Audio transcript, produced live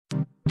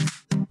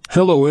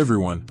Hello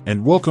everyone,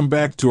 and welcome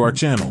back to our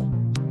channel.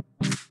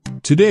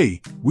 Today,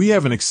 we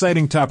have an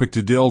exciting topic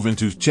to delve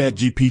into: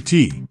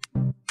 ChatGPT.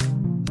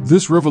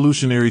 This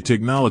revolutionary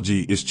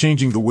technology is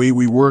changing the way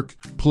we work,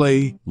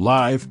 play,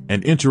 live,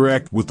 and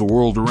interact with the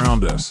world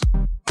around us.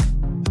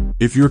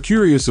 If you're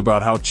curious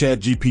about how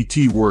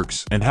ChatGPT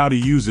works and how to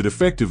use it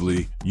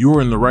effectively,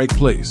 you're in the right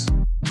place.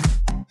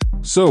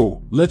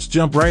 So, let's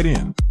jump right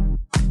in.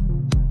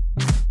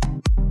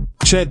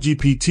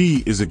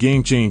 ChatGPT is a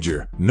game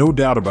changer, no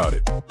doubt about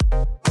it.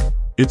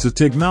 It's a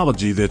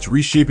technology that's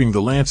reshaping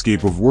the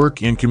landscape of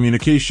work and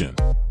communication.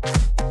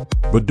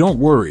 But don't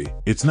worry,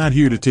 it's not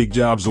here to take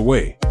jobs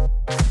away.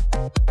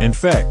 In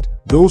fact,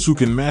 those who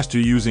can master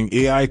using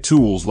AI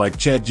tools like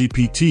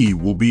ChatGPT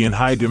will be in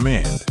high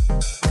demand.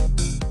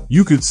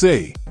 You could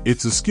say,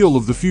 it's a skill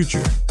of the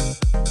future.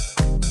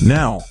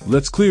 Now,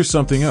 let's clear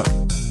something up.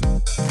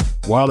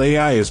 While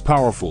AI is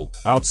powerful,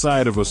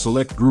 outside of a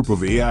select group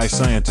of AI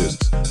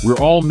scientists, we're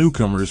all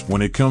newcomers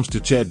when it comes to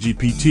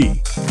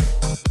ChatGPT.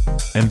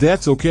 And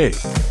that's okay.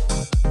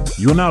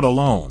 You're not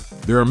alone.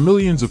 There are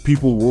millions of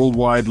people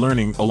worldwide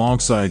learning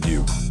alongside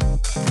you.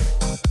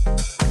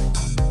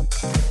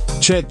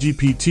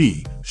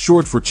 ChatGPT,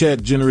 short for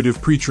Chat Generative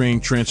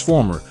Pre-trained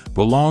Transformer,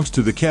 belongs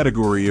to the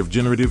category of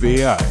generative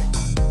AI.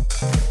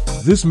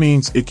 This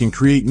means it can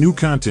create new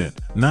content,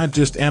 not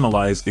just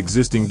analyze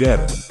existing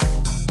data.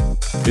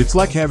 It's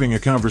like having a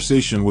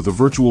conversation with a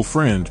virtual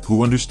friend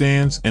who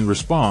understands and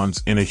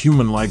responds in a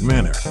human-like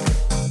manner.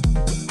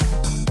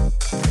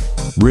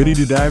 Ready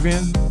to dive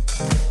in?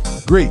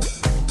 Great!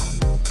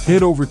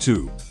 Head over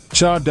to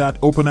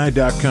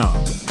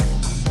cha.openai.com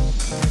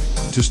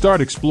to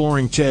start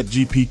exploring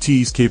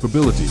ChatGPT's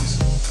capabilities.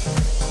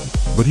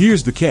 But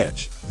here's the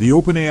catch: the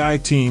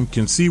OpenAI team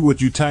can see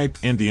what you type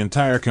and the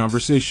entire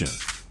conversation.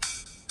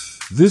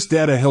 This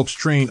data helps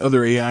train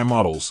other AI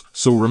models,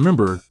 so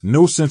remember,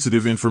 no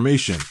sensitive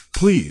information,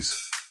 please.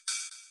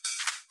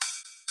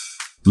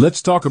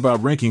 Let's talk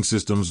about ranking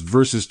systems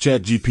versus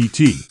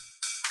ChatGPT.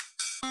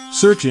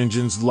 Search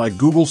engines like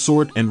Google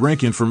sort and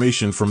rank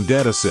information from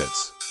data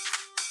sets.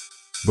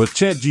 But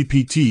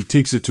ChatGPT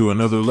takes it to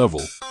another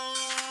level.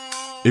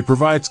 It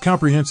provides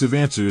comprehensive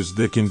answers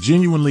that can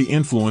genuinely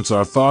influence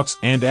our thoughts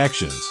and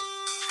actions.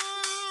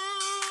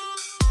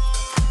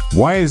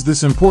 Why is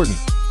this important?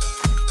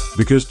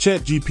 Because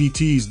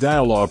ChatGPT's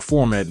dialogue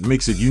format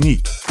makes it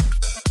unique.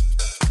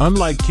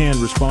 Unlike canned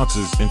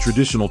responses in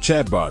traditional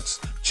chatbots,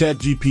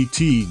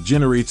 ChatGPT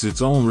generates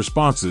its own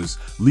responses,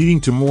 leading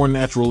to more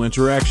natural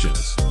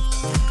interactions.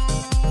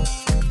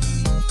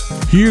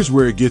 Here's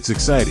where it gets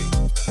exciting.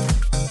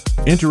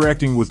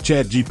 Interacting with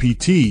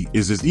ChatGPT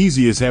is as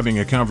easy as having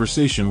a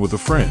conversation with a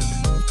friend.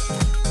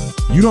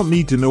 You don't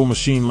need to know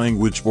machine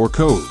language or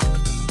code.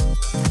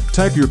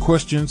 Type your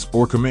questions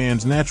or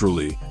commands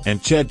naturally, and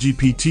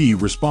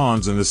ChatGPT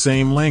responds in the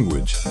same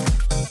language.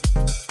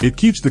 It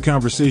keeps the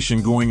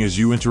conversation going as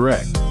you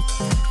interact.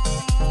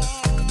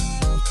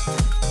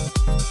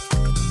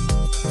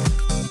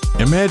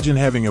 Imagine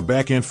having a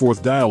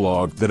back-and-forth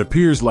dialogue that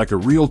appears like a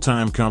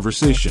real-time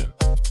conversation.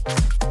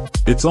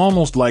 It's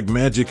almost like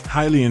magic,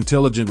 highly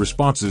intelligent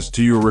responses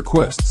to your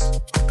requests.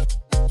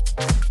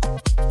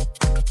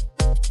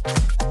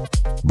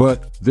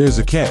 But there's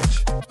a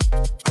catch.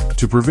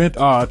 To prevent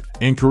odd,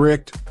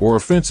 incorrect, or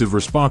offensive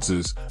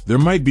responses, there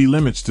might be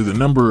limits to the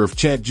number of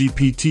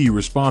ChatGPT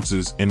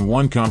responses in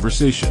one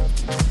conversation.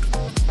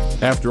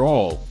 After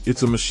all,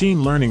 it's a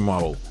machine learning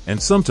model,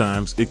 and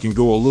sometimes it can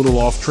go a little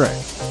off track.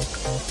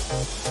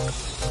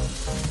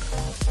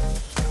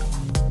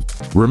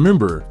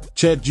 Remember,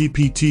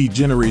 ChatGPT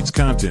generates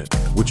content,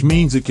 which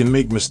means it can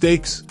make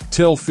mistakes,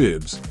 tell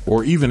fibs,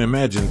 or even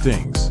imagine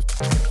things.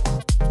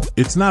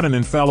 It's not an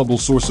infallible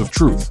source of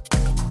truth.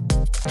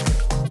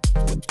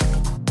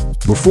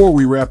 Before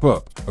we wrap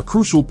up, a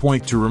crucial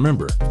point to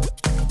remember.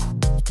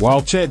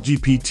 While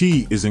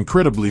ChatGPT is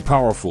incredibly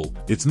powerful,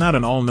 it's not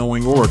an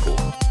all-knowing oracle.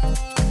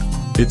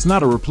 It's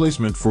not a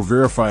replacement for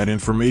verified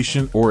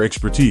information or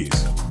expertise.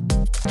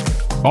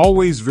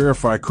 Always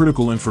verify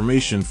critical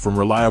information from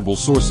reliable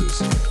sources.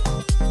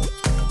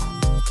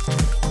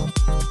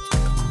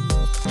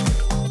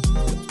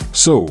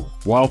 So,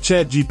 while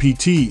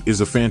ChatGPT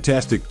is a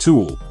fantastic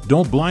tool,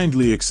 don't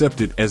blindly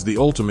accept it as the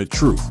ultimate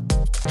truth.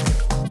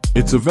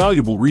 It's a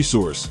valuable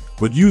resource,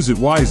 but use it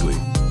wisely.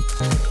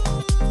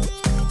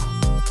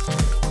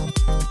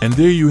 And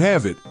there you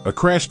have it, a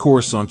crash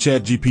course on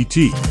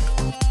ChatGPT.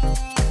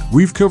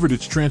 We've covered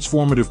its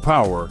transformative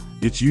power,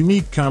 its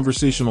unique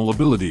conversational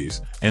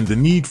abilities, and the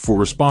need for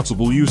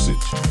responsible usage.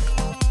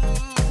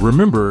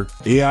 Remember,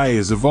 AI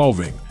is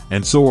evolving,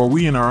 and so are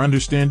we in our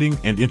understanding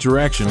and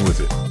interaction with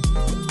it.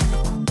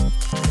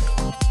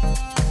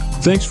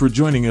 Thanks for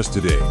joining us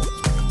today.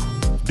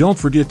 Don't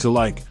forget to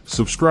like,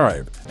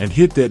 subscribe, and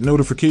hit that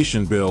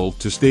notification bell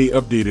to stay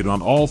updated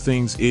on all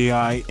things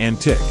AI and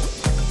tech.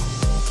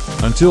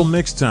 Until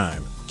next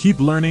time, keep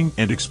learning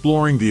and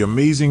exploring the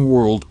amazing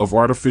world of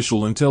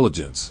artificial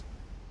intelligence.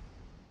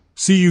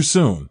 See you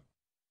soon.